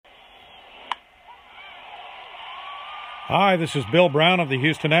Hi, this is Bill Brown of the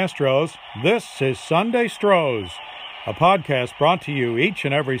Houston Astros. This is Sunday Stros, a podcast brought to you each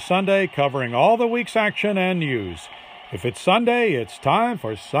and every Sunday covering all the week's action and news. If it's Sunday, it's time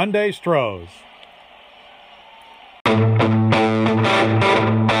for Sunday Stros.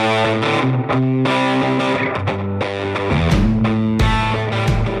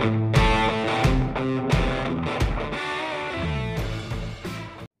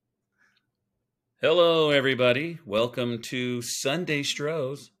 Hello, everybody. Welcome to Sunday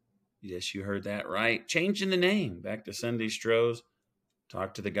Stros. Yes, you heard that right. Changing the name back to Sunday Stros.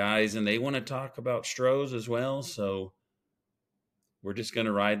 Talk to the guys, and they want to talk about Stros as well. So we're just going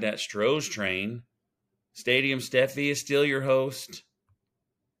to ride that Stros train. Stadium Steffi is still your host.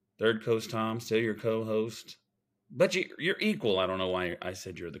 Third Coast Tom, still your co-host. But you're equal. I don't know why I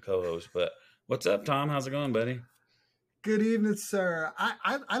said you're the co-host. But what's up, Tom? How's it going, buddy? Good evening, sir.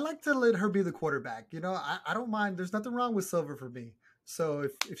 I like to let her be the quarterback. You know, I don't mind. There's nothing wrong with Silver for me. So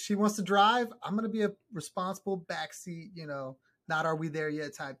if she wants to drive, I'm going to be a responsible backseat, not are we there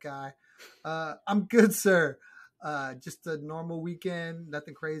yet type guy. I'm good, sir. Just a normal weekend,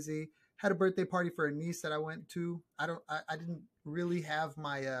 nothing crazy. Had a birthday party for a niece that I went to. I didn't really have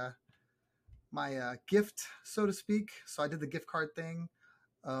my gift, so to speak. So I did the gift card thing.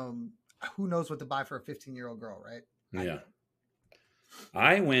 Who knows what to buy for a 15-year-old girl, right? Yeah.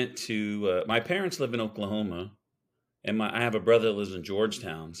 I went to, my parents live in Oklahoma, and I have a brother that lives in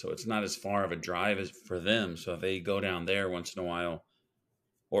Georgetown, so it's not as far of a drive as for them. So if they go down there once in a while,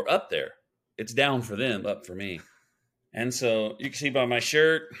 or up there, it's down for them, up for me. And so you can see by my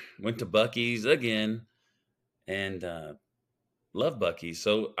shirt, went to Buc-ee's again, and love Buc-ee's.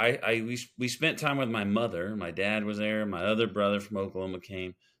 So we spent time with my mother. My dad was there. My other brother from Oklahoma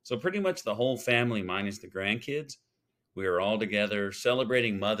came. So pretty much the whole family minus the grandkids. We were all together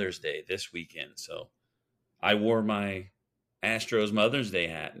celebrating Mother's Day this weekend. So I wore my Astros Mother's Day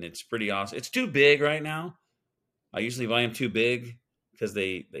hat, and it's pretty awesome. It's too big right now. I usually buy them too big because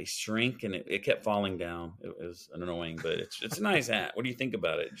they shrink, and it kept falling down. It was annoying, but it's a nice hat. What do you think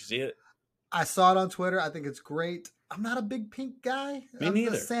about it? Did you see it? I saw it on Twitter. I think it's great. I'm not a big pink guy. Me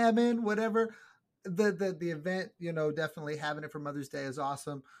neither. The salmon, whatever. The event, definitely having it for Mother's Day is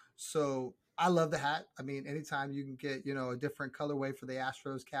awesome. So I love the hat. I mean, anytime you can get, a different colorway for the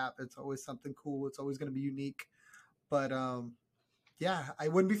Astros cap, it's always something cool. It's always going to be unique. But yeah,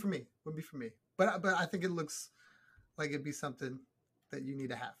 it wouldn't be for me. But I think it looks like it'd be something that you need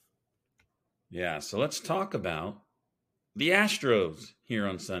to have. Yeah, so let's talk about the Astros here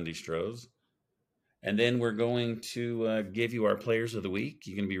on Sunday Stros. And then we're going to give you our players of the week.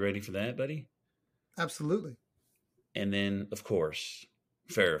 You going to be ready for that, buddy? Absolutely. And then, of course,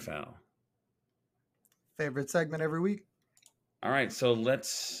 fair or foul. Favorite segment every week. All right, so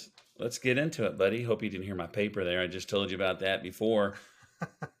let's get into it, buddy. Hope you didn't hear my paper there. I just told you about that before.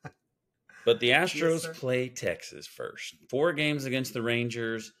 But the Astros play Texas first. 4 games against the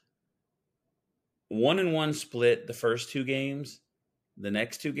Rangers. 1-1 split the first 2 games. The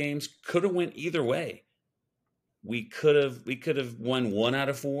next 2 games could have went either way. We could have won 1 out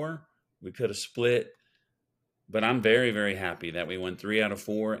of 4. We could have split. But I'm very, very happy that we won 3 out of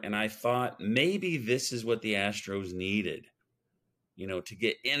 4. And I thought maybe this is what the Astros needed, to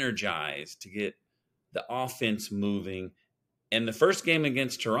get energized, to get the offense moving. And the first game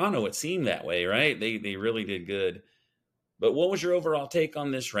against Toronto, it seemed that way, right? They really did good. But what was your overall take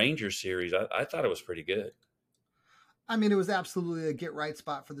on this Rangers series? I thought it was pretty good. I mean, it was absolutely a get-right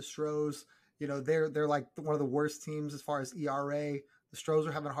spot for the Stros. They're like one of the worst teams as far as ERA. The Stros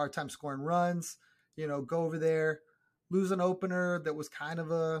are having a hard time scoring runs. Go over there, lose an opener that was kind of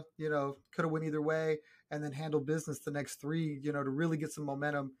could have went either way, and then handle business the next 3, to really get some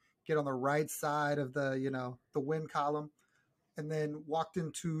momentum, get on the right side of the win column, and then walked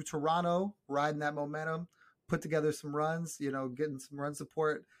into Toronto, riding that momentum, put together some runs, getting some run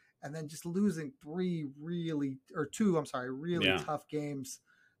support, and then just losing 2 really tough games.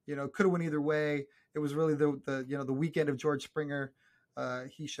 Could have went either way. It was really the weekend of George Springer.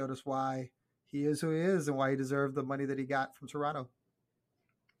 He showed us why he is who he is and why he deserved the money that he got from Toronto.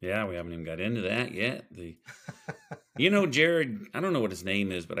 Yeah, we haven't even got into that yet. Jared, I don't know what his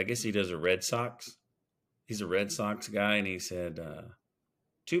name is, but I guess he does a Red Sox. He's a Red Sox guy, and he said,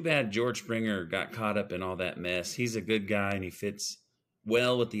 too bad George Springer got caught up in all that mess. He's a good guy, and he fits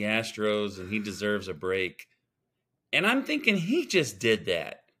well with the Astros, and he deserves a break. And I'm thinking he just did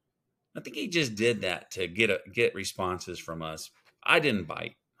that. I think he just did that to get responses from us. I didn't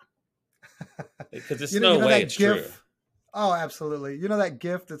bite. Because it's no way it's true. Oh, absolutely. That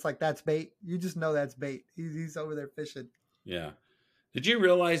gift, it's like, that's bait. You just know that's bait. He's over there fishing. Yeah. Did you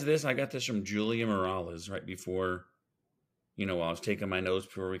realize this? I got this from Julia Morales right before while I was taking my notes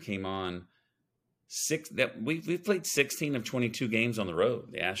before we came on. We've played 16 of 22 games on the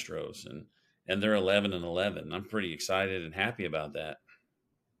road, the Astros, and they're 11-11. I'm pretty excited and happy about that.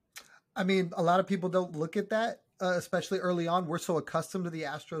 I mean, a lot of people don't look at that, especially early on. We're so accustomed to the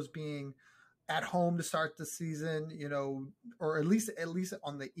Astros being at home to start the season, or at least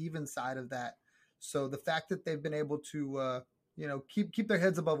on the even side of that. So the fact that they've been able to, keep their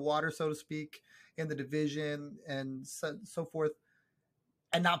heads above water, so to speak, in the division and so forth,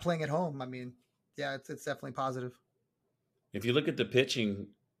 and not playing at home. I mean, yeah, it's definitely positive. If you look at the pitching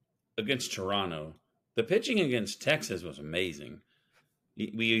against Toronto, the pitching against Texas was amazing.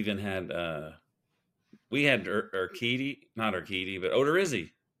 We even had Urquidy, not Urquidy, but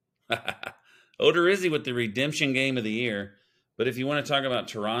Odorizzi. Odorizzi with the redemption game of the year. But if you want to talk about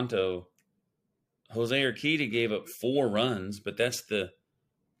Toronto, Jose Urquidy gave up 4 runs, but that's the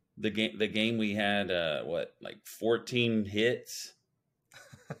game we had 14 hits.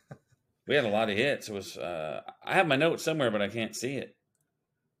 We had a lot of hits. It was I have my notes somewhere, but I can't see it.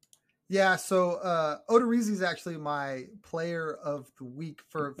 Yeah, so Odorizzi is actually my player of the week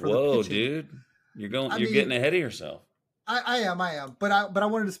for Whoa, the pitching. Dude, you're getting ahead of yourself. I am, but I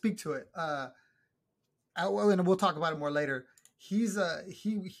wanted to speak to it. And we'll talk about it more later. He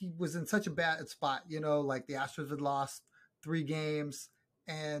was in such a bad spot, like the Astros had lost 3 games,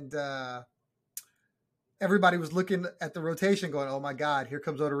 and everybody was looking at the rotation going, oh my God, here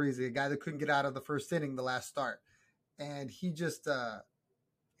comes Odorizzi, a guy that couldn't get out of the first inning the last start. And he just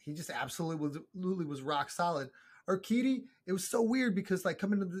absolutely was rock solid. Urquidy, it was so weird because like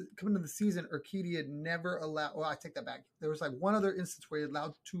coming into the season, Urquidy had never allowed, well, I take that back. There was like one other instance where he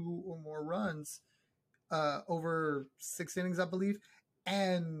allowed 2 or more runs over 6 innings, I believe.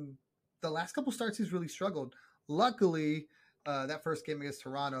 And the last couple starts, he's really struggled. Luckily, that first game against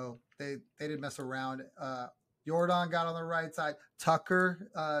Toronto, they didn't mess around. Jordan got on the right side. Tucker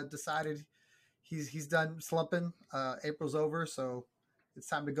decided he's done slumping. April's over, so it's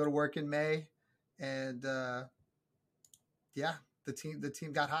time to go to work in May. And the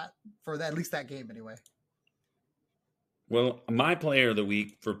team got hot for at least that game anyway. Well, my player of the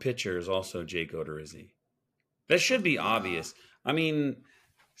week for pitcher is also Jake Odorizzi. That should be obvious. I mean,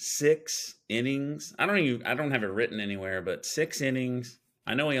 6 innings. I don't have it written anywhere, but 6 innings.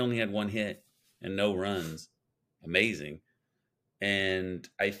 I know he only had 1 hit and no runs. Amazing. And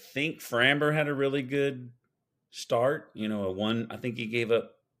I think Framber had a really good start. I think he had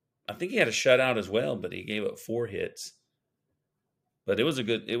a shutout as well, but he gave up 4 hits. But it was a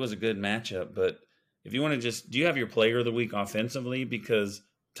good matchup. But if you want to do you have your player of the week offensively? Because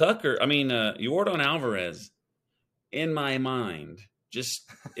Yordan Alvarez, in my mind,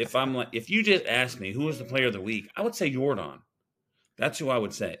 if you just ask me who was the player of the week, I would say Yordan. That's who I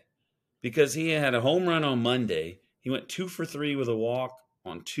would say. Because he had a home run on Monday. He went 2 for 3 with a walk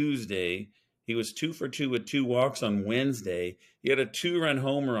on Tuesday. He was 2 for 2 with 2 walks on Wednesday. He had a 2-run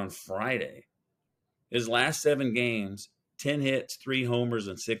homer on Friday. His last 7 games, 10 hits, 3 homers,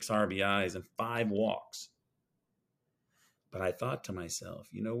 and 6 RBIs, and 5 walks. But I thought to myself,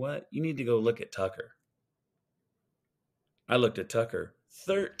 you know what? You need to go look at Tucker. I looked at Tucker.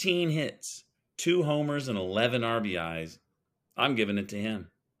 13 hits, 2 homers, and 11 RBIs. I'm giving it to him,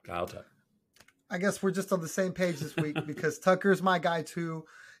 Kyle Tucker. I guess we're just on the same page this week because Tucker's my guy too.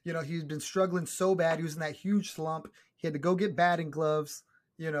 He's been struggling so bad. He was in that huge slump. He had to go get batting gloves,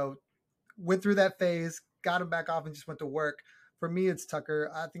 went through that phase, got him back off and just went to work. For me, it's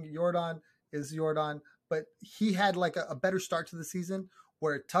Tucker. I think Yordan is Yordan, but he had like a better start to the season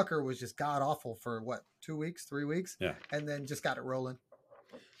where Tucker was just god awful for 2 weeks, 3 weeks. Yeah. And then just got it rolling.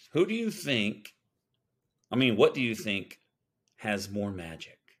 What do you think has more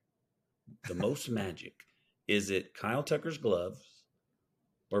magic? The most magic? Is it Kyle Tucker's gloves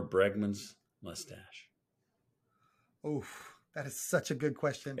or Bregman's mustache? Oof, that is such a good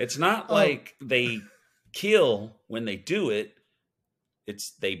question. It's not like they kill when they do it.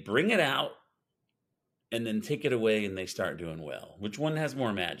 It's they bring it out and then take it away and they start doing well. Which one has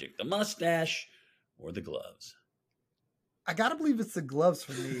more magic, the mustache or the gloves? I gotta believe it's the gloves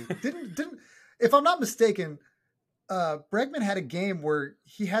for me. Didn't if I'm not mistaken, Bregman had a game where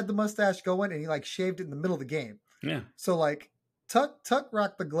he had the mustache going and he like shaved it in the middle of the game. Yeah. So like Tuck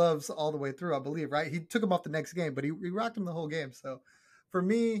rocked the gloves all the way through, I believe, right? He took him off the next game, but he rocked him the whole game. So for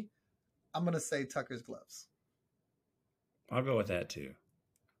me, I'm gonna say Tucker's gloves. I'll go with that too.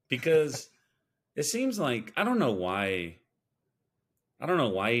 Because it seems like I don't know why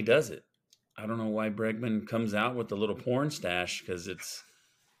he does it. I don't know why Bregman comes out with the little porn stash because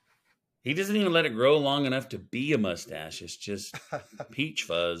he doesn't even let it grow long enough to be a mustache. It's just peach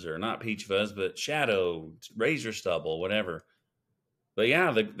fuzz or not peach fuzz, but shadow, razor stubble, whatever. But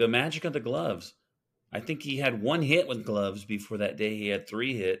yeah, the magic of the gloves. I think he had 1 hit with gloves before that day. He had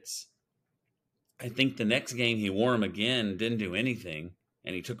 3 hits. I think the next game he wore them again, didn't do anything,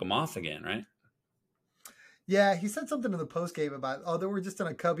 and he took them off again, right? Yeah, he said something in the post game about, they were just in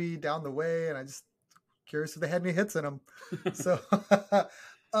a cubby down the way, and I just curious if they had any hits in them. So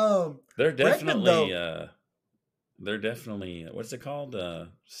they're definitely Bregman, what's it called?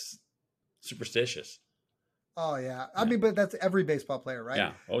 Superstitious. oh yeah. I mean, but that's every baseball player, right?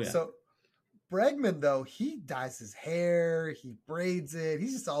 Yeah. Oh yeah. So Bregman, though, he dyes his hair, he braids it,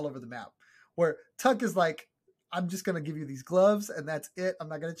 he's just all over the map. Where Tuck is like, I'm just gonna give you these gloves and that's it. I'm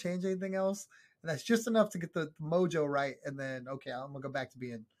not gonna change anything else. And that's just enough to get the mojo right. And then okay, I'm gonna go back to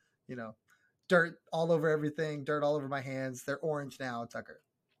being, dirt all over everything, dirt all over my hands. They're orange now, Tucker.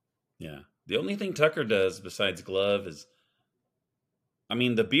 Yeah. The only thing Tucker does besides glove is, I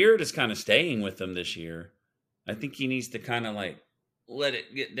mean, the beard is kind of staying with him this year. I think he needs to kind of like let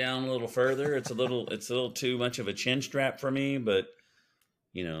it get down a little further. It's a little too much of a chin strap for me, but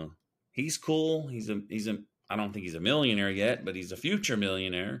he's cool. I don't think he's a millionaire yet, but he's a future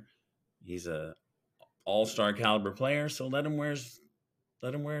millionaire. He's a all-star caliber player, so let him wear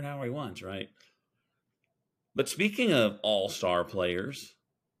it how he wants, right? But speaking of all-star players,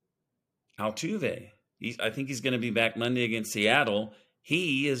 Altuve, I think he's going to be back Monday against Seattle.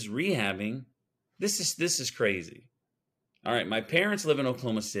 He is rehabbing. This is crazy. All right, my parents live in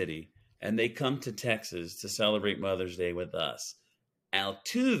Oklahoma City, and they come to Texas to celebrate Mother's Day with us.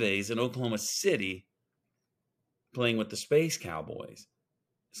 Altuve's in Oklahoma City playing with the Space Cowboys.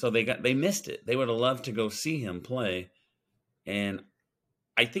 So they missed it. They would have loved to go see him play. And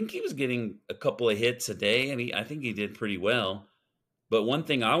I think he was getting a couple of hits a day, and I think he did pretty well. But one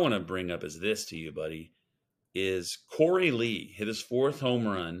thing I want to bring up is this to you, buddy, is Corey Lee hit his 4th home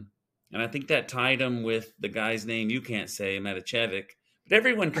run. And I think that tied him with the guy's name you can't say, Maticevic. But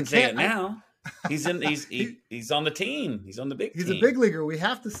everyone can say it now. He's on the team. He's on the big team. He's a big leaguer. We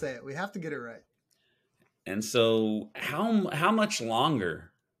have to say it. We have to get it right. And so how much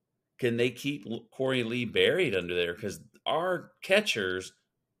longer can they keep Corey Lee buried under there? Because our catchers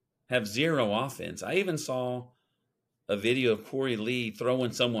have 0 offense. I even saw a video of Corey Lee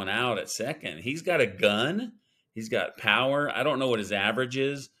throwing someone out at second. He's got a gun. He's got power. I don't know what his average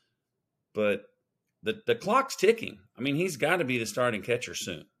is, but the clock's ticking. I mean, he's got to be the starting catcher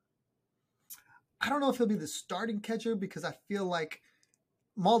soon. I don't know if he'll be the starting catcher because I feel like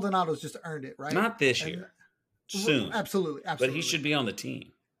Maldonado's just earned it, right? Not this year. Soon. Absolutely. But he should be on the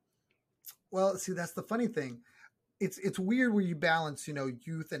team. Well, see, that's the funny thing. It's weird where you balance,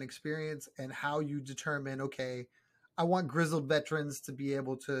 youth and experience and how you determine, okay, I want grizzled veterans to be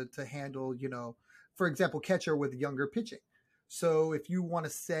able to handle, for example, catcher with younger pitching. So if you want to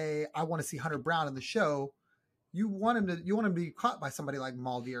say, I want to see Hunter Brown in the show, you want him to be caught by somebody like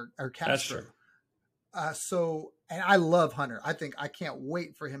Maldi or Castro. That's true. And I love Hunter. I can't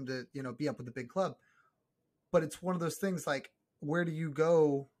wait for him to, be up with the big club. But it's one of those things like, where do you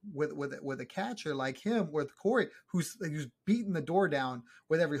go with a catcher like him, with Corey, who's beating the door down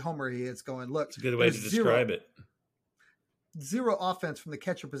with every homer he hits, going, look, it's a good way to describe it. 0 offense from the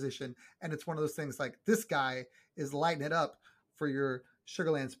catcher position. And it's one of those things like, this guy is lighting it up for your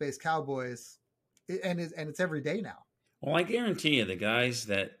Sugarland Space Cowboys. And it's every day now. Well, I guarantee you the guys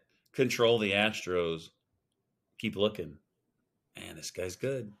that control the Astros keep looking. Man, this guy's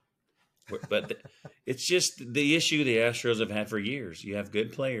good. But it's just the issue the Astros have had for years. You have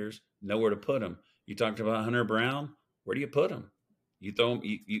good players, nowhere to put them. You talked about Hunter Brown. Where do you put him? You throw him. Do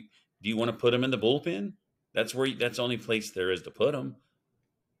you want to put him in the bullpen? That's the only place there is to put him.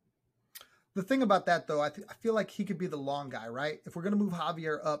 The thing about that, though, I feel like he could be the long guy, right? If we're going to move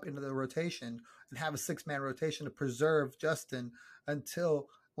Javier up into the rotation and have a 6-man rotation to preserve Justin until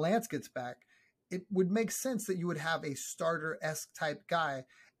Lance gets back, it would make sense that you would have a starter-esque type guy.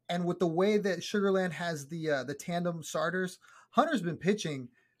 And with the way that Sugarland has the tandem starters, Hunter's been pitching,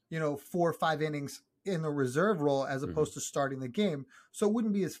 4 or 5 innings in the reserve role as opposed to starting the game. So it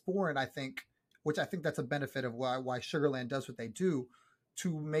wouldn't be as foreign, I think, which I think that's a benefit of why Sugarland does what they do,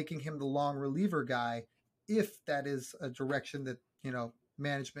 to making him the long reliever guy, if that is a direction that,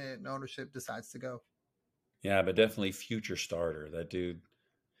 management and ownership decides to go. Yeah, but definitely future starter. That dude.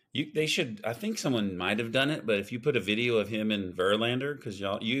 They should. I think someone might have done it, but if you put a video of him and Verlander, because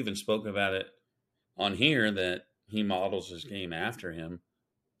you even spoke about it on here that he models his game after him.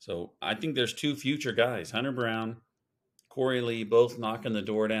 So I think there's 2 future guys, Hunter Brown, Corey Lee, both knocking the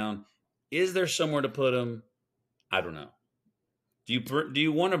door down. Is there somewhere to put them? I don't know. Do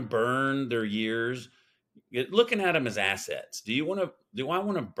you want to burn their years? Looking at them as assets. Do I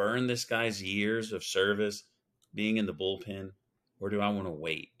want to burn this guy's years of service being in the bullpen? or do I want to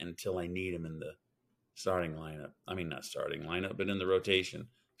wait until I need him in the starting lineup? I mean, not starting lineup, but in the rotation.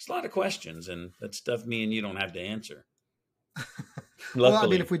 It's a lot of questions, and that's stuff me and you don't have to answer. Well, I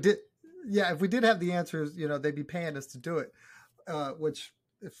mean, if we did have the answers, they'd be paying us to do it. Which,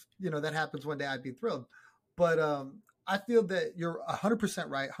 if that happens one day, I'd be thrilled. But I feel that you're 100%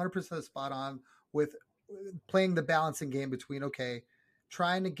 right, 100% spot on with playing the balancing game between, okay,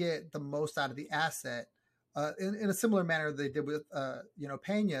 trying to get the most out of the asset in a similar manner they did with,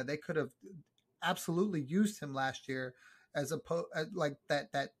 Pena. They could have absolutely used him last year as like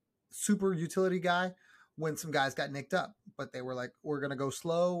that super utility guy when some guys got nicked up, but they were like, we're going to go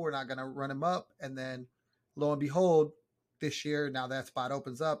slow. We're not going to run him up. And then lo and behold, this year, now that spot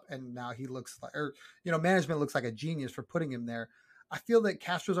opens up and now he looks like, management looks like a genius for putting him there. I feel that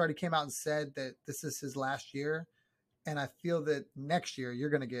Castro's already came out and said that this is his last year. And I feel that next year you're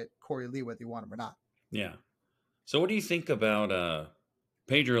going to get Corey Lee, whether you want him or not. Yeah. So what do you think about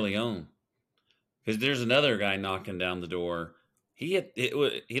Pedro Leon? Because there's another guy knocking down the door.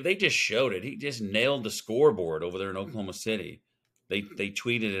 They just showed it. He just nailed the scoreboard over there in Oklahoma City. They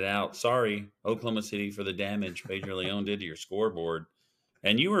tweeted it out. Sorry, Oklahoma City, for the damage Pedro Leon did to your scoreboard.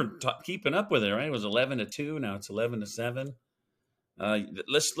 And you were keeping up with it, right? It was 11-2. Now it's 11-7.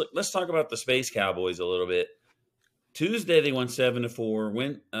 Let's talk about the Space Cowboys a little bit. Tuesday they won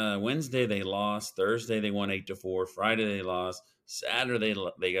 7-4. Wednesday they lost. Thursday they won 8-4. Friday they lost. Saturday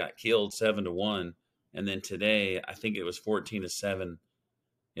they got killed 7-1. And then today, I think it was 14-7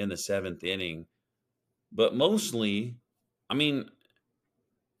 in the 7th inning. But mostly, I mean,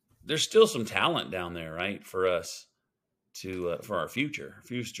 there's still some talent down there, right, for us for our future. Our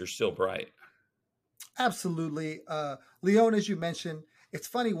future's still bright. Absolutely. Leon, as you mentioned, it's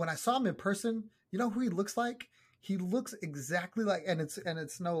funny, when I saw him in person, you know who he looks like? He looks exactly like, and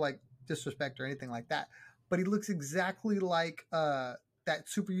it's no like disrespect or anything like that, but he looks exactly like that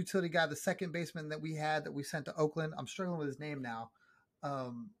super utility guy, the second baseman that we sent to Oakland. I'm struggling with his name now.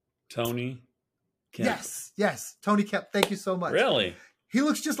 Tony Kemp. Yes. Tony Kemp. Thank you so much. Really? He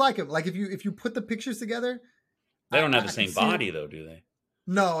looks just like him. Like if you put the pictures together. They don't have the same body though, do they?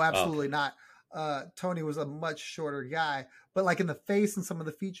 No, absolutely not. Tony was a much shorter guy, but like in the face and some of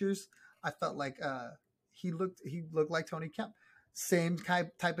the features, I felt like he looked like Tony Kemp. Same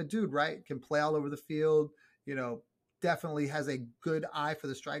type of dude, right? Can play all over the field, definitely has a good eye for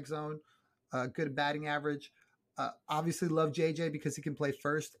the strike zone, good batting average. Obviously love JJ because he can play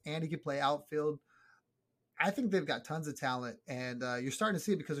first and he can play outfield. I think they've got tons of talent, and you're starting to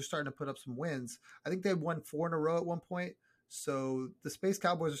see it because they're starting to put up some wins. I think they won 4 in a row at one point. So the Space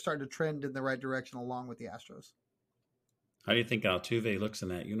Cowboys are starting to trend in the right direction along with the Astros. How do you think Altuve looks in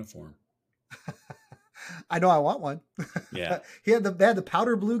that uniform? I know I want one. Yeah. They had the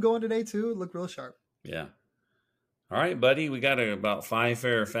powder blue going today too. It looked real sharp. Yeah. All right, buddy. We got about 5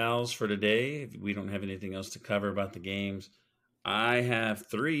 fair fouls for today. If we don't have anything else to cover about the games. I have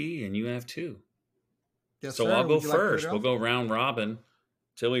 3 and you have 2. Yes, so sir. I'll go first. We'll go round robin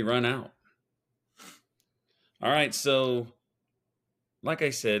till we run out. All right. So like I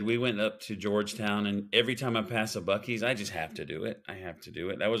said, we went up to Georgetown, and every time I pass a Buc-ee's, I just have to do it.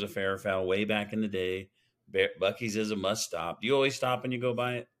 That was a fair foul way back in the day. Buc-ee's is a must stop. Do you always stop when you go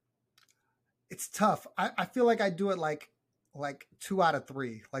by it? It's tough. I feel like I do it like 2 out of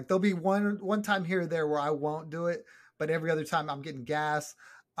 3. Like there'll be one time here or there where I won't do it, but every other time I'm getting gas,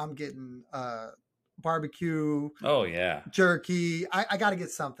 I'm getting barbecue. Oh yeah, jerky. I got to get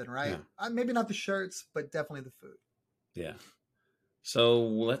something, right? Yeah. Maybe not the shirts, but definitely the food. Yeah. So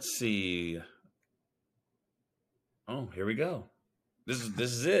let's see. Oh, here we go. This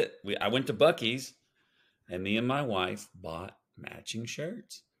is it. I went to Buc-ee's, and me and my wife bought matching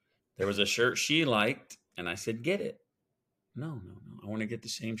shirts. There was a shirt she liked, and I said, "Get it." No. I want to get the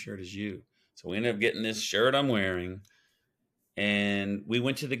same shirt as you. So we ended up getting this shirt I'm wearing, and we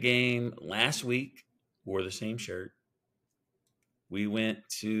went to the game last week. Wore the same shirt. We went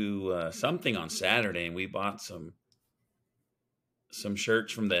to something on Saturday, and we bought some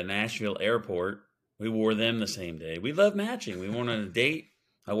shirts from the Nashville airport. We wore them the same day. We love matching. We went on a date.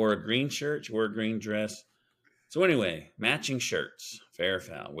 I wore a green shirt. She wore a green dress. So anyway, matching shirts, fair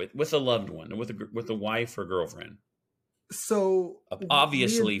foul, with a loved one, with a wife or girlfriend. So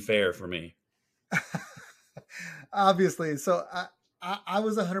obviously fair for me. Obviously. So I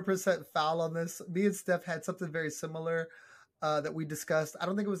was 100% foul on this. Me and Steph had something very similar that we discussed. I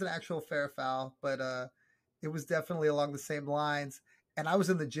don't think it was an actual fair foul, but it was definitely along the same lines. And I was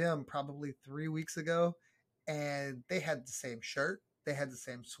in the gym probably 3 weeks ago, and they had the same shirt. They had the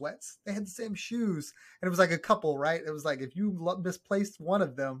same sweats. They had the same shoes. And it was like a couple, right? It was like if you misplaced one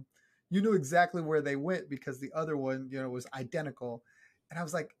of them, you knew exactly where they went because the other one, was identical. And I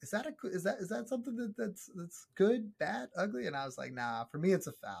was like, is that something that's good, bad, ugly? And I was like, nah, for me, it's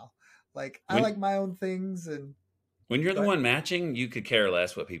a foul. Like, I like my own things. And when you're the one matching, you could care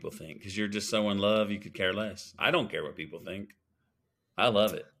less what people think because you're just so in love. You could care less. I don't care what people think. I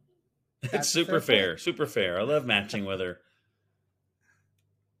love it. It's super fair. Super fair. I love matching with her.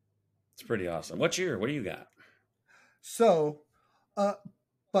 It's pretty awesome. What do you got? So,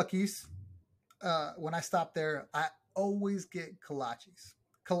 Buc-ee's. When I stop there, I always get kolaches.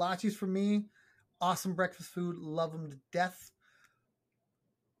 Kolaches for me, awesome breakfast food. Love them to death.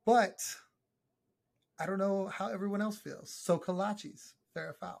 But I don't know how everyone else feels. So kolaches, fair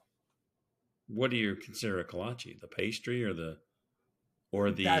or foul? What do you consider a kolache? The pastry or the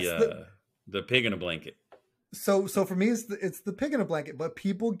pig in a blanket? So for me, it's the pig in a blanket. But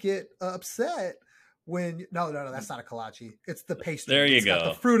people get upset when no, that's not a kolache. It's the pastry. There you it's go.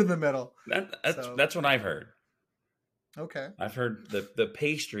 Got the fruit in the middle. That's what I've heard. Okay. I've heard the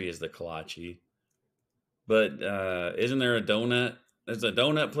pastry is the kolache, but isn't there a donut? There's a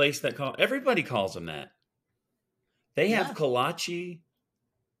donut place everybody calls them that. They have kolache.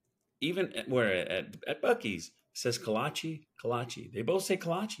 Even where at Buc-ee's it says kolache. They both say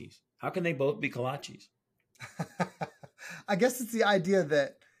kolaches. How can they both be kolaches? I guess it's the idea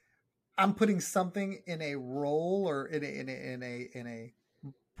that I'm putting something in a roll or in a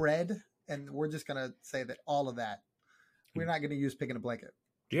bread, and we're just gonna say that all of that. We're not gonna use pig in a blanket.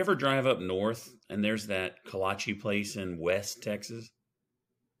 Do you ever drive up north and there's that kolache place in West Texas?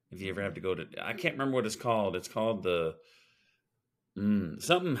 If you ever have to go to, I can't remember what it's called. It's called the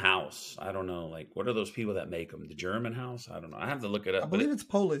something house. I don't know. Like, what are those people that make them? The German house? I don't know. I have to look it up. I believe it's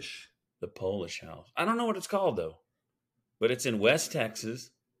Polish. The Polish house. I don't know what it's called though, but it's in West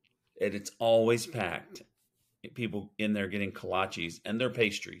Texas, and it's always packed. People in there getting kolaches and their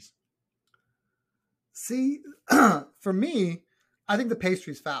pastries. See, for me, I think the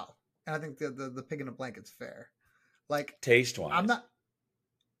pastry's foul, and I think the pig in a blanket's fair. Like taste wise, I'm not.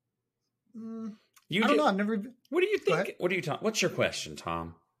 I don't know. I've never. What do you think? What are you talking? What's your question,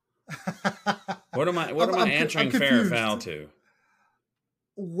 Tom? What am I answering fair or foul to?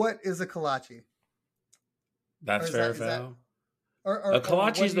 What is a kolache? That's fair or foul. A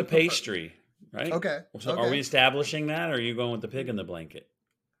kolache is the pastry, right? Okay. So are we establishing that, or are you going with the pig in the blanket?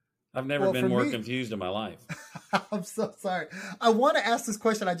 I've never been more confused in my life. I'm so sorry. I want to ask this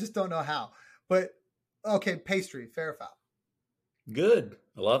question. I just don't know how. But okay, pastry, fair or foul? Good.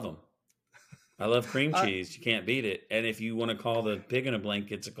 I love them. I love cream cheese. You can't beat it. And if you want to call the pig in a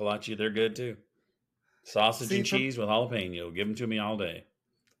blanket a kolache, they're good too. Sausage and cheese with jalapeno. Give them to me all day.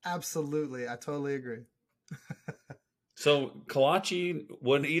 Absolutely. I totally agree. So kolache,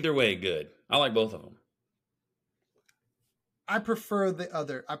 either way, good. I like both of them. I prefer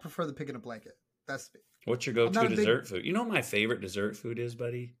the pig in a blanket. That's me. What's your go-to dessert food? You know what my favorite dessert food is,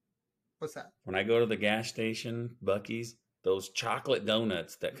 buddy? What's that? When I go to the gas station, Buc-ee's, those chocolate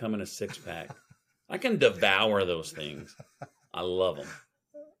donuts that come in a 6-pack. I can devour those things. I love them.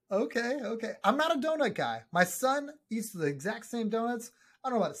 Okay. I'm not a donut guy. My son eats the exact same donuts. I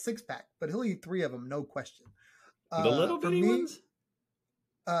don't know about a 6-pack, but he'll eat 3 of them, no question. The little bitty ones?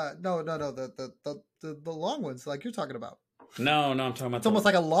 No. The long ones, like you're talking about. No, I'm talking about. It's almost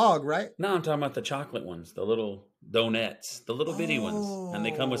like a log, right? No, I'm talking about the chocolate ones, the little donuts, the little bitty ones, and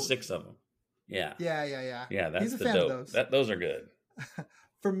they come with 6 of them. Yeah. Yeah. That's He's a the fan dope. of those. Those are good.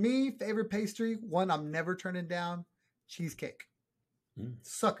 For me, favorite pastry, one I'm never turning down, cheesecake.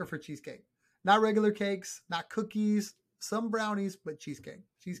 Sucker for cheesecake. Not regular cakes, not cookies, some brownies, but cheesecake.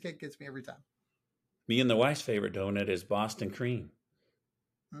 Cheesecake gets me every time. Me and the wife's favorite donut is Boston cream.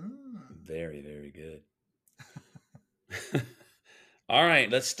 Very, very good. All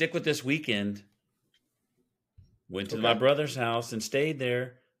right, let's stick with this weekend. Went to my brother's house and stayed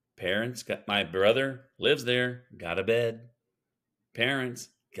there. My brother lives there, got a bed. Parents,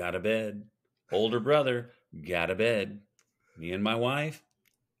 got a bed. Older brother, got a bed. Me and my wife,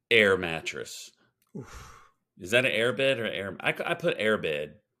 air mattress. Oof. Is that an air bed or air? I put air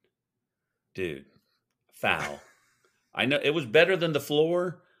bed. Dude, foul. I know it was better than the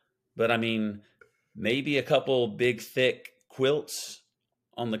floor, but I mean, maybe a couple big, thick quilts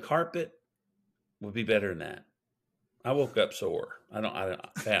on the carpet would be better than that. I woke up sore.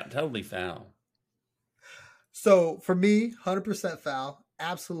 Totally foul. So for me, 100% foul.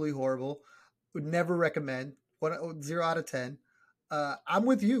 Absolutely horrible. Would never recommend. 0 out of 10. I'm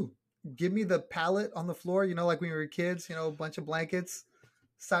with you. Give me the pallet on the floor. You know, like when we were kids, a bunch of blankets.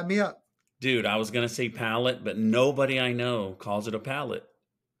 Sign me up. Dude, I was going to say pallet, but nobody I know calls it a pallet.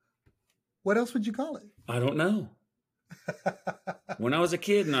 What else would you call it? I don't know. When I was a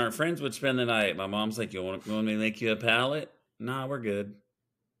kid and our friends would spend the night, my mom's like, you want me to make you a pallet? Nah, we're good.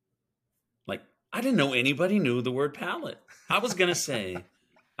 Like, I didn't know anybody knew the word pallet. I was going to say,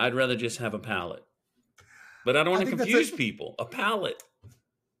 I'd rather just have a pallet. But I don't want to confuse people. A pallet.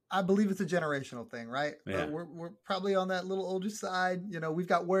 I believe it's a generational thing, right? Yeah. We're probably on that little older side. You know, we've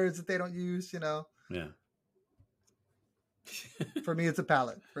got words that they don't use, you know. Yeah. For me, it's a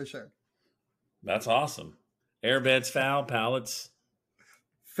pallet, for sure. That's awesome. Airbeds, foul, pallets.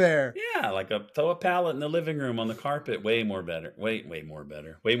 Fair. Yeah, like throw a pallet in the living room on the carpet. Way more better. Way more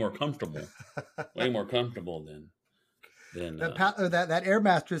better. Way more comfortable. Way more comfortable than that air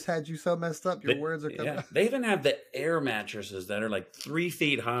mattress had you so messed up. Your words are coming. Yeah, they even have the air mattresses that are like 3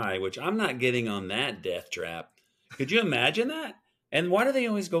 feet high, which I'm not getting on that death trap. Could you imagine that? And why do they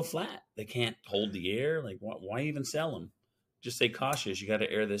always go flat? They can't hold the air. Like, why even sell them? Just say cautious. You got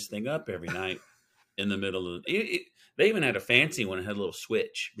to air this thing up every night in the middle of it. They even had a fancy one. It had a little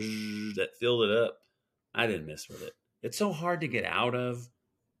switch that filled it up. I didn't mess with it. It's so hard to get out of.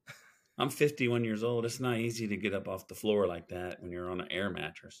 I'm 51 years old. It's not easy to get up off the floor like that when you're on an air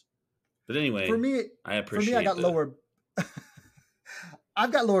mattress. But anyway, I appreciate. For me, I got lower.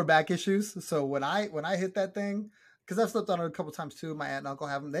 I've got lower back issues. So when I hit that thing, because I've slept on it a couple times too. My aunt and uncle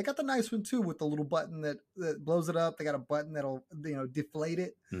have them. They got the nice one too with the little button that blows it up. They got a button that'll deflate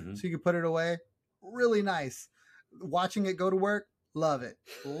it so you can put it away. Really nice. Watching it go to work, love it.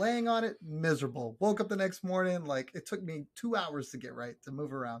 Laying on it, miserable. Woke up the next morning, like it took me 2 hours to get right to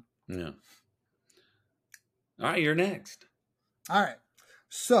move around. Yeah. All right, you're next. All right.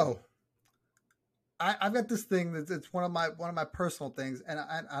 So I've got this thing that's it's one of my personal things, and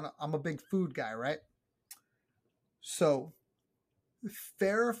I'm a big food guy, right? So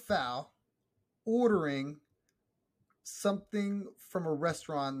fair or foul, ordering something from a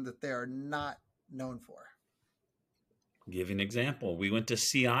restaurant that they are not known for. I'll give you an example. We went to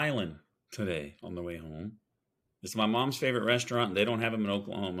Sea Island today on the way home. It's my mom's favorite restaurant. They don't have them in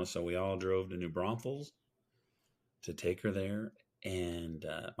Oklahoma, so we all drove to New Braunfels to take her there. And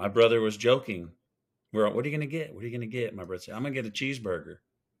my brother was joking. What are you going to get? What are you going to get? My brother said, I'm going to get a cheeseburger.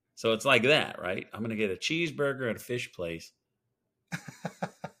 So it's like that, right? I'm going to get a cheeseburger at a fish place.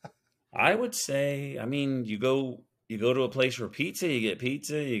 I would say, I mean, you go to a place for pizza, you get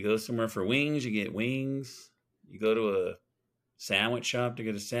pizza. You go somewhere for wings, you get wings. You go to a sandwich shop to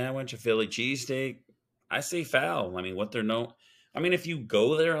get a sandwich, a Philly cheesesteak. I say foul. I mean, what they're known. I mean, if you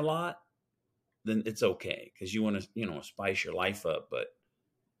go there a lot, then it's okay because you want to, spice your life up. But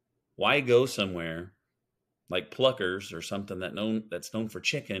why go somewhere like Pluckers or something that's known for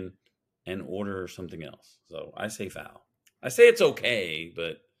chicken and order something else? So I say foul. I say it's okay,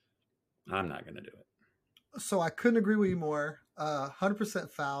 but I'm not going to do it. So I couldn't agree with you more.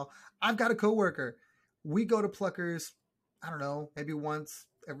 100% foul. I've got a coworker. We go to Pluckers, I don't know, maybe once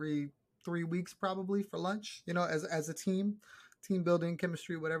every 3 weeks probably for lunch, as a team building,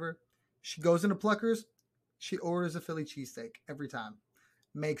 chemistry, whatever. She goes into Pluckers. She orders a Philly cheesesteak every time.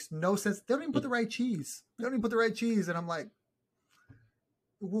 Makes no sense. They don't even put the right cheese. And I'm like,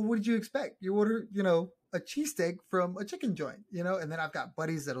 well, what did you expect? You order, a cheesesteak from a chicken joint, and then I've got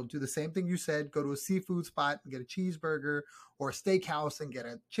buddies that'll do the same thing you said, go to a seafood spot and get a cheeseburger or a steakhouse and get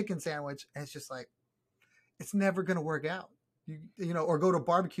a chicken sandwich. And it's just like, it's never going to work out. Or go to a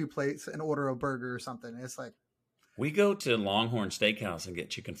barbecue place and order a burger or something. It's like, we go to Longhorn Steakhouse and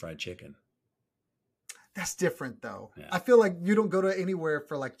get fried chicken. That's different though. Yeah. I feel like you don't go to anywhere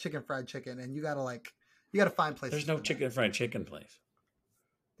for like fried chicken, and you gotta find places. There's no fried chicken place.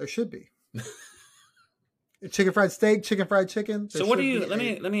 There should be. Chicken fried steak, chicken fried chicken. So what do you?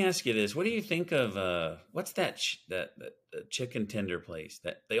 Let me ask you this. What do you think of what's that chicken tender place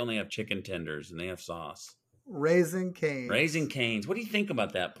that they only have chicken tenders and they have sauce? Raising Cane's. Raising Cane's. What do you think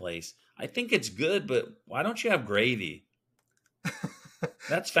about that place? I think it's good, but why don't you have gravy?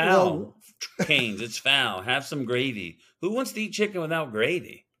 That's foul. Well, Cane's, it's foul. Have some gravy. Who wants to eat chicken without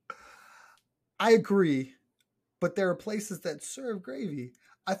gravy? I agree, but there are places that serve gravy.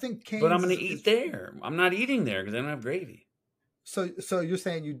 I think Cane's. But I'm going to eat there. I'm not eating there because I don't have gravy. So you're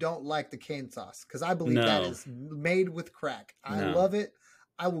saying you don't like the cane sauce? Because I believe that is made with crack. I love it.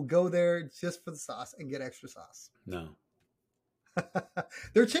 I will go there just for the sauce and get extra sauce. No.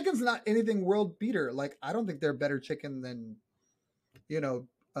 Their chicken's not anything world beater. Like, I don't think they're better chicken than,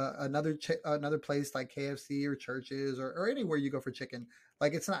 another place like KFC or Church's or anywhere you go for chicken.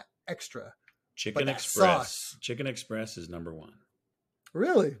 Like, it's not extra. Chicken Express. Sauce. Chicken Express is number one.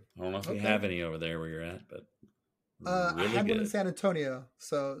 Really? I don't know if you have any over there where you're at, but really I have one in San Antonio,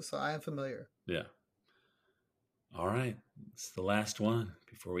 so I am familiar. Yeah. All right. It's the last one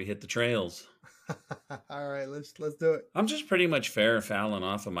before we hit the trails. All right, let's do it. I'm just pretty much fair and fouling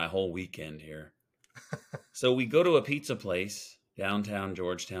off of my whole weekend here. So we go to a pizza place downtown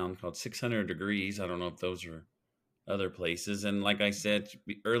Georgetown called 600 Degrees. I don't know if those are other places. And like I said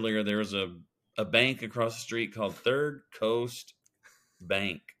earlier, there was a bank across the street called Third Coast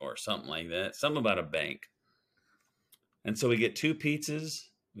Bank or something like that. Something about a bank. And so we get 2 pizzas.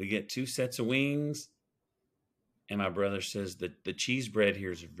 We get 2 sets of wings. And my brother says that the cheese bread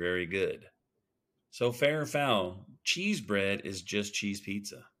here is very good. So fair or foul, cheese bread is just cheese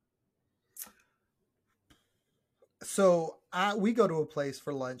pizza. So we go to a place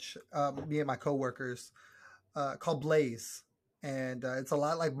for lunch, me and my coworkers, called Blaze, and it's a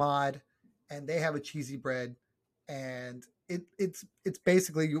lot like Mod, and they have a cheesy bread, and it's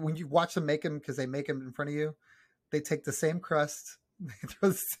basically when you watch them make them, because they make them in front of you, they take the same crust, they throw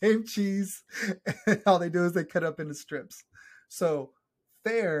the same cheese, and all they do is they cut up into strips. So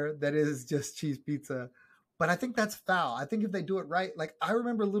fair that it is just cheese pizza, but I think that's foul. I think if they do it right, like I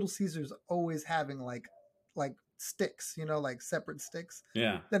remember Little Caesars always having like sticks, like separate sticks.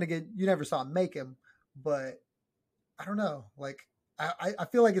 Yeah. Then again, you never saw them make them, but I don't know. Like I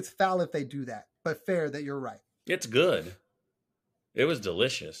feel like it's foul if they do that, but fair that you're right. It's good. It was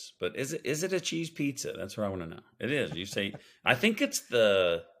delicious, but is it a cheese pizza? That's what I want to know. It is. You say, I think it's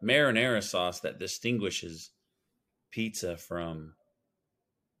the marinara sauce that distinguishes pizza from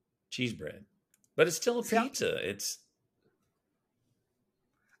cheese bread, but it's still a pizza.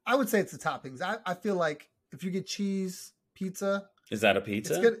 I would say it's the toppings. I feel like if you get cheese pizza, is that a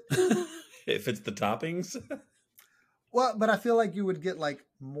pizza? It's good. If it's the toppings. Well, but I feel like you would get like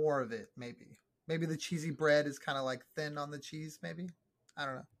more of it. Maybe the cheesy bread is kind of like thin on the cheese. Maybe I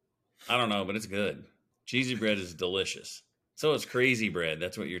don't know, but it's good. Cheesy bread is delicious. So is crazy bread.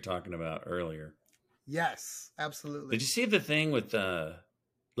 That's what you're talking about earlier. Yes, absolutely. Did you see the thing with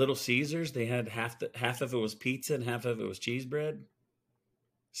Little Caesars? They had half of it was pizza and half of it was cheese bread.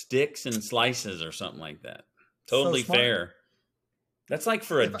 Sticks and slices or something like that. Totally So smart. fair. That's like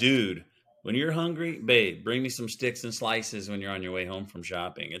for a dude. When you're hungry, babe, bring me some sticks and slices when you're on your way home from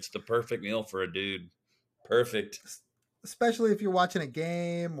shopping. It's the perfect meal for a dude. Perfect. Especially if you're watching a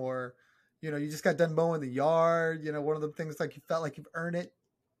game or, you just got done mowing the yard, one of the things like you felt like you've earned it.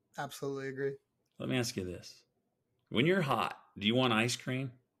 Absolutely agree. Let me ask you this. When you're hot, do you want ice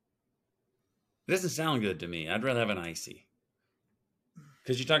cream? It doesn't sound good to me. I'd rather have an icy.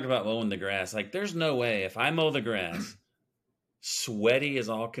 Because you talked about mowing the grass. Like, there's no way if I mow the grass, sweaty as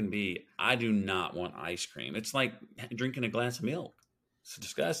all can be, I do not want ice cream. It's like drinking a glass of milk. It's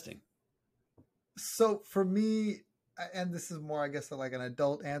disgusting. So for me, and this is more, I guess, like an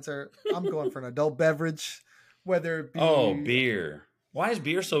adult answer, I'm going for an adult beverage, whether it be... beer. Why is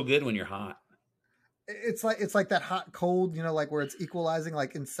beer so good when you're hot? It's like that hot cold, like where it's equalizing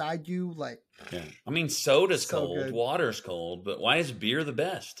like inside you, like. Yeah. I mean, soda's so cold, good. Water's cold, but why is beer the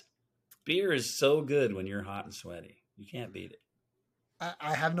best? Beer is so good when you're hot and sweaty. You can't beat it.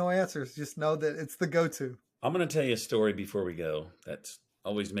 I have no answers. Just know that it's the go-to. I'm going to tell you a story before we go that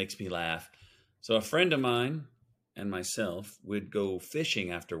always makes me laugh. So a friend of mine and myself would go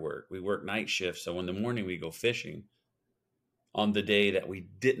fishing after work. We work night shifts, so in the morning we go fishing on the day that we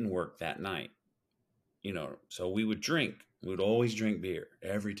didn't work that night. So we would drink. We would always drink beer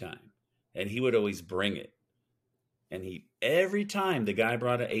every time. And he would always bring it. And every time the guy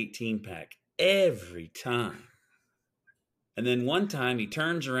brought an 18-pack. Every time. And then one time he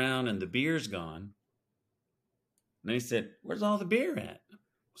turns around and the beer's gone. And he said, "Where's all the beer at?"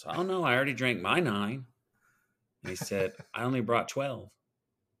 So I don't know. I already drank my 9. And he said, "I only brought 12.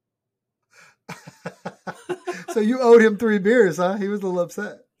 So you owed him 3 beers, huh? He was a little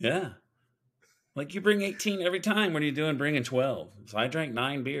upset. Yeah. Like, you bring 18 every time. What are you doing bringing 12? So I drank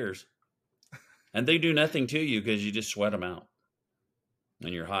 9 beers. And they do nothing to you because you just sweat them out.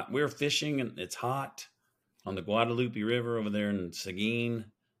 And you're hot. We were fishing and it's hot on the Guadalupe River over there in Seguin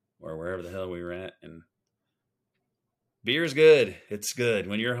or wherever the hell we were at. And beer's good. It's good.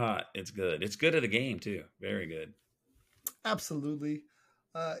 When you're hot, it's good. It's good at a game too. Very good. Absolutely.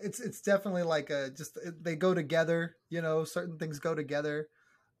 It's definitely like they go together, certain things go together.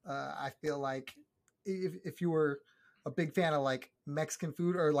 I feel like if you were a big fan of like Mexican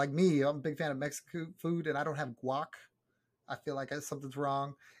food, or like me, I'm a big fan of Mexican food and I don't have guac, I feel like something's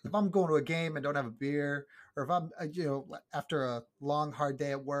wrong. If I'm going to a game and don't have a beer, or if I'm, after a long, hard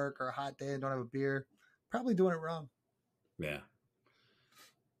day at work or a hot day and don't have a beer, probably doing it wrong. Yeah.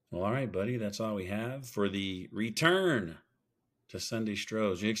 Well, all right, buddy. That's all we have for the return to Sunday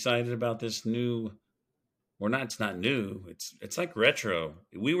Strohs. You excited about this new? It's not new. It's like retro.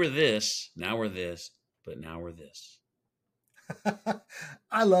 We were this, now we're this. but now we're this.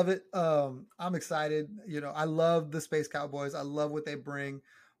 I love it. I'm excited. I love the Space Cowboys. I love what they bring.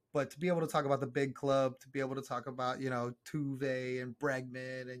 But to be able to talk about the big club, to be able to talk about, Tuve and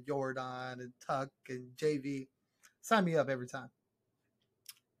Bregman and Jordan and Tuck and JV, sign me up every time.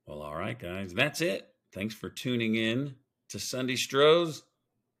 Well, all right, guys. That's it. Thanks for tuning in to Sunday Stros.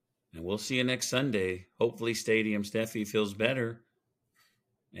 And we'll see you next Sunday. Hopefully Stadium Steffi feels better.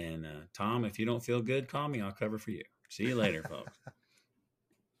 And Tom, if you don't feel good, call me. I'll cover for you. See you later, folks.